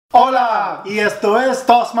Hola! Y esto es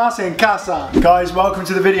Dos Más en Casa. Guys, welcome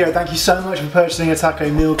to the video. Thank you so much for purchasing a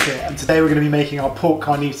taco meal kit. And today we're going to be making our pork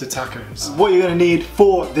carnita tacos. What you're going to need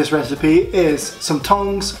for this recipe is some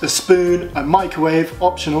tongs, a spoon, a microwave,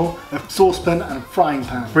 optional, a saucepan and a frying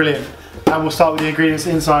pan. Brilliant. And we'll start with the ingredients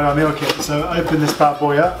inside our meal kit. So open this bad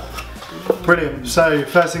boy up. Brilliant. So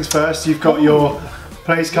first things first, you've got your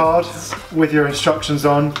place card with your instructions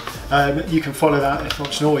on. You can follow that if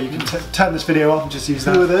optional, or you can turn this video off and just use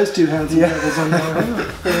that. Who are those two hands and levels on there?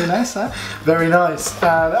 Very nice, huh? Very nice.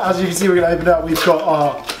 And as you can see, we're going to open it up. We've got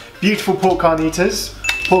our beautiful pork carnitas.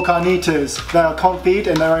 Pork carnitas, they are confit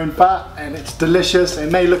in their own fat and it's delicious. It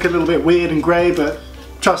may look a little bit weird and grey, but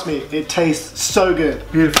trust me, it tastes so good.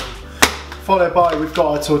 Beautiful. Followed by, we've got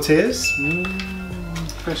our tortillas.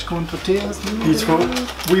 Fresh corn tortillas. Beautiful.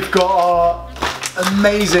 We've got our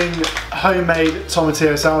amazing homemade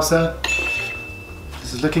tomatillo salsa.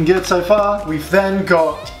 This is looking good so far. We've then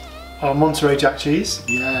got our Monterey Jack cheese.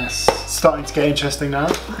 Yes. Starting to get interesting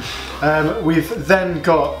now. We've then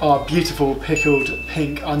got our beautiful pickled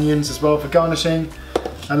pink onions as well for garnishing.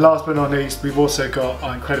 And last but not least, we've also got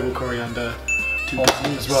our incredible coriander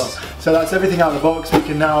as well. So that's everything out of the box. We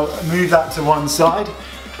can now move that to one side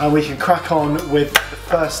and we can crack on with the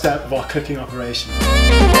first step of our cooking operation.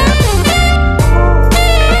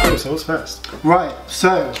 So what's first? Right,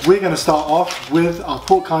 so we're going to start off with our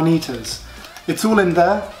pork carnitas. It's all in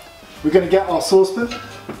there. We're going to get our saucepan.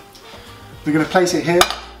 We're going to place it here.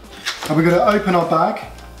 And we're going to open our bag.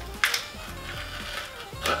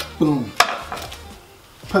 Boom.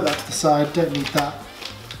 Put that to the side, don't need that.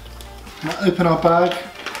 Open our bag.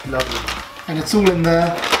 Lovely. And it's all in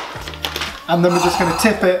there. And then we're just going to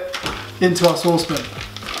tip it into our saucepan.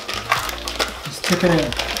 Just tip it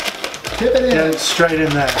in. Tip it in. Get it straight in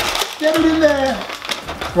there. Get it in there.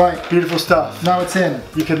 Right, beautiful stuff. Now it's in.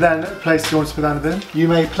 You can then place, do you want to put that in the bin? You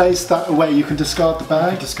may place that away. You can discard the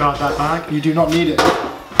bag. Discard that bag. You do not need it.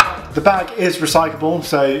 The bag is recyclable,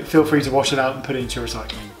 so feel free to wash it out and put it into your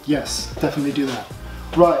recycling. Yes, definitely do that.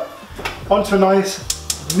 Right, onto a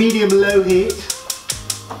nice medium-low heat.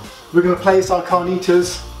 We're going to place our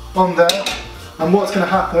carnitas on there, and what's going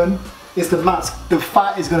to happen is the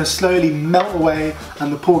fat is going to slowly melt away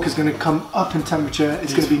and the pork is going to come up in temperature.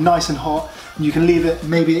 It's going to be nice and hot, and you can leave it,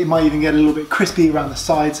 maybe it might even get a little bit crispy around the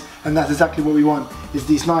sides, and that's exactly what we want, is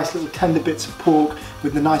these nice little tender bits of pork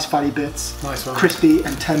with the nice fatty bits. Nice one. Crispy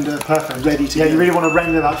and tender. Perfect. Ready to go. Yeah, you really want to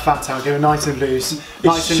render that fat out, get it nice and loose.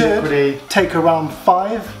 Nice and liquidy. Take around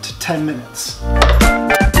 5 to 10 minutes.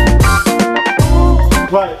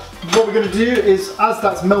 Right, what we're going to do is, as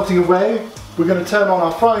that's melting away, we're going to turn on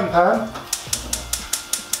our frying pan.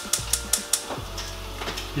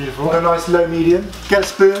 Beautiful. On a nice low medium. Get a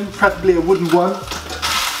spoon, preferably a wooden one.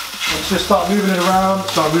 And just start moving it around.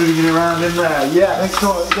 Start moving it around in there. Yeah, make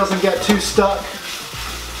sure it doesn't get too stuck.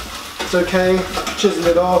 It's okay. Chisel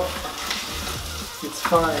it off. It's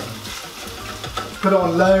fine. Put it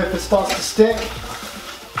on low if it starts to stick.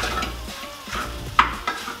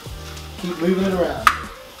 Keep moving it around.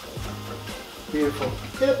 Beautiful.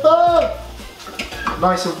 Beautiful!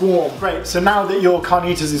 Nice and warm. Great, so now that your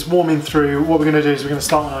carnitas is warming through, what we're going to do is we're going to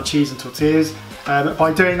start on our cheese and tortillas.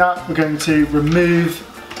 By doing that, we're going to remove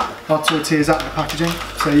our tortillas out of the packaging.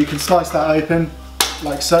 So you can slice that open,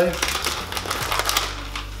 like so.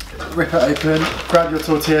 Rip it open, grab your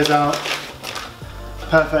tortillas out.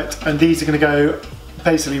 Perfect, and these are going to go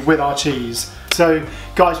basically with our cheese. So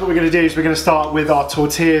guys, what we're going to do is we're going to start with our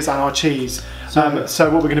tortillas and our cheese. So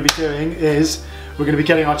what we're going to be doing is we're going to be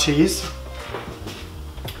getting our cheese.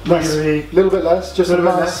 Nice. A little bit less, just a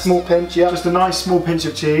nice small pinch, yeah. Just a nice small pinch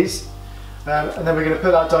of cheese. And then we're going to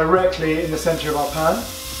put that directly in the centre of our pan.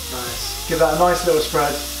 Nice. Give that a nice little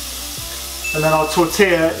spread. And then our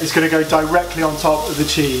tortilla is going to go directly on top of the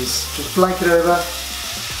cheese. Just blanket over,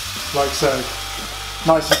 like so.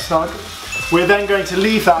 Nice and snug. We're then going to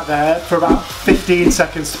leave that there for about 15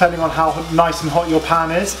 seconds, depending on how nice and hot your pan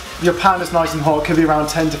is. If your pan is nice and hot, it could be around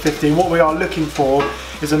 10 to 15. What we are looking for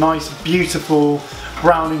is a nice, beautiful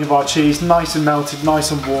browning of our cheese, nice and melted, nice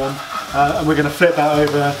and warm. And we're going to flip that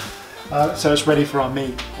over so it's ready for our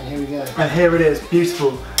meat. And here we go. And here it is,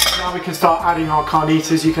 beautiful. Now we can start adding our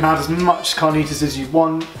carnitas. You can add as much carnitas as you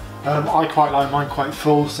want. I quite like mine quite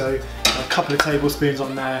full, so a couple of tablespoons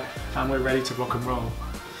on there, and we're ready to rock and roll.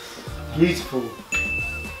 Beautiful.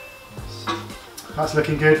 That's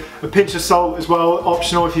looking good. A pinch of salt as well,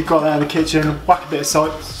 optional if you've got that in the kitchen. Whack a bit of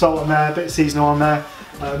salt on there, a bit of seasoning on there.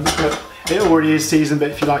 But it already is seasoned,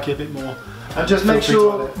 but if you like it a bit more. And just make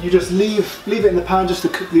sure you just leave it in the pan just to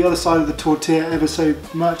cook the other side of the tortilla ever so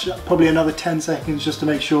much, probably another 10 seconds just to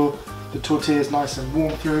make sure the tortilla is nice and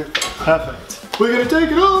warm through. Perfect. We're going to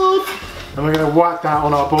take it off and we're going to whack that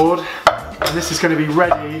on our board. And this is going to be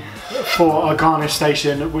ready for our garnish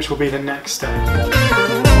station, which will be the next step.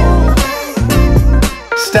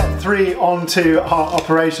 Step 3 onto our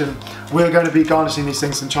operation. We're going to be garnishing these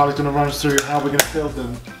things and Charlie's going to run us through how we're going to build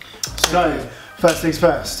them. So, first things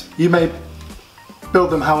first, you may build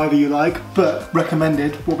them however you like, but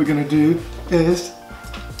recommended, what we're going to do is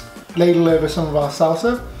ladle over some of our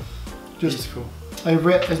salsa. Just beautiful.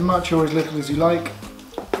 Over it as much or as little as you like.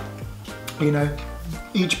 You know,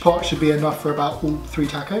 each pot should be enough for about all 3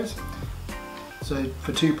 tacos. So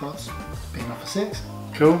for 2 pots, it'll be enough for 6.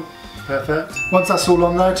 Cool, perfect. Once that's all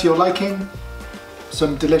on there to your liking,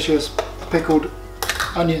 some delicious pickled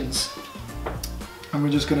onions. And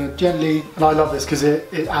we're just gonna gently... And I love this because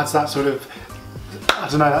it adds that sort of, I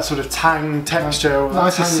don't know, that sort of tang texture.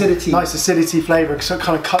 Nice acidity. Nice acidity flavour, so it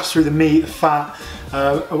kind of cuts through the meat, the fat,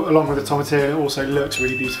 along with the tomato. It also looks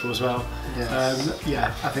really beautiful as well. Yes.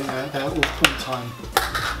 Yeah, I think they're all time.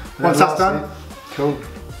 Once that's done, cool.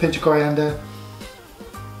 Pinch of coriander.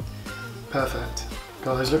 Perfect.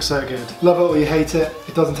 God, those look so good. Love it or you hate it.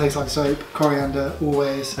 It doesn't taste like soap. Coriander,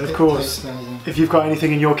 always. And of course, if you've got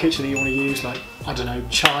anything in your kitchen that you want to use, like, I don't know,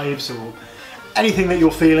 chives or anything that you're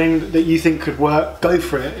feeling that you think could work, go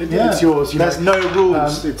for it. It's yours. There's no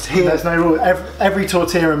rules. It's here. There's no rule. Every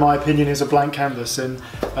tortilla, in my opinion, is a blank canvas, and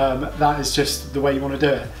that is just the way you want to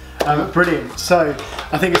do it. Brilliant. So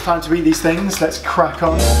I think it's time to eat these things. Let's crack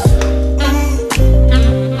on.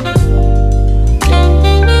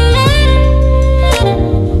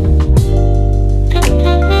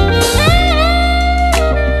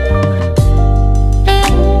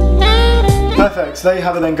 Perfect, so there you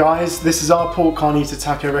have it then guys. This is our pork carnita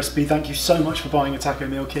taco recipe. Thank you so much for buying a taco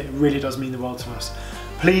meal kit. It really does mean the world to us.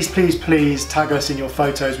 Please, please, please tag us in your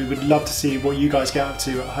photos. We would love to see what you guys get up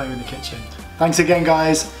to at home in the kitchen. Thanks again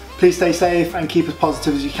guys. Please stay safe and keep as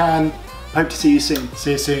positive as you can. Hope to see you soon.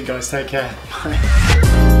 See you soon guys, take care. Bye.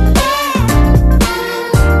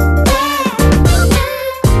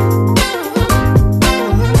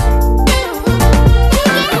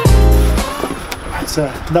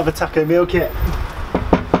 Another taco meal kit.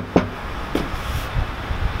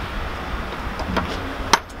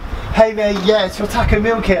 Hey mate, yeah, it's your taco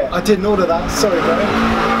meal kit. I didn't order that, sorry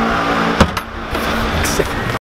bro.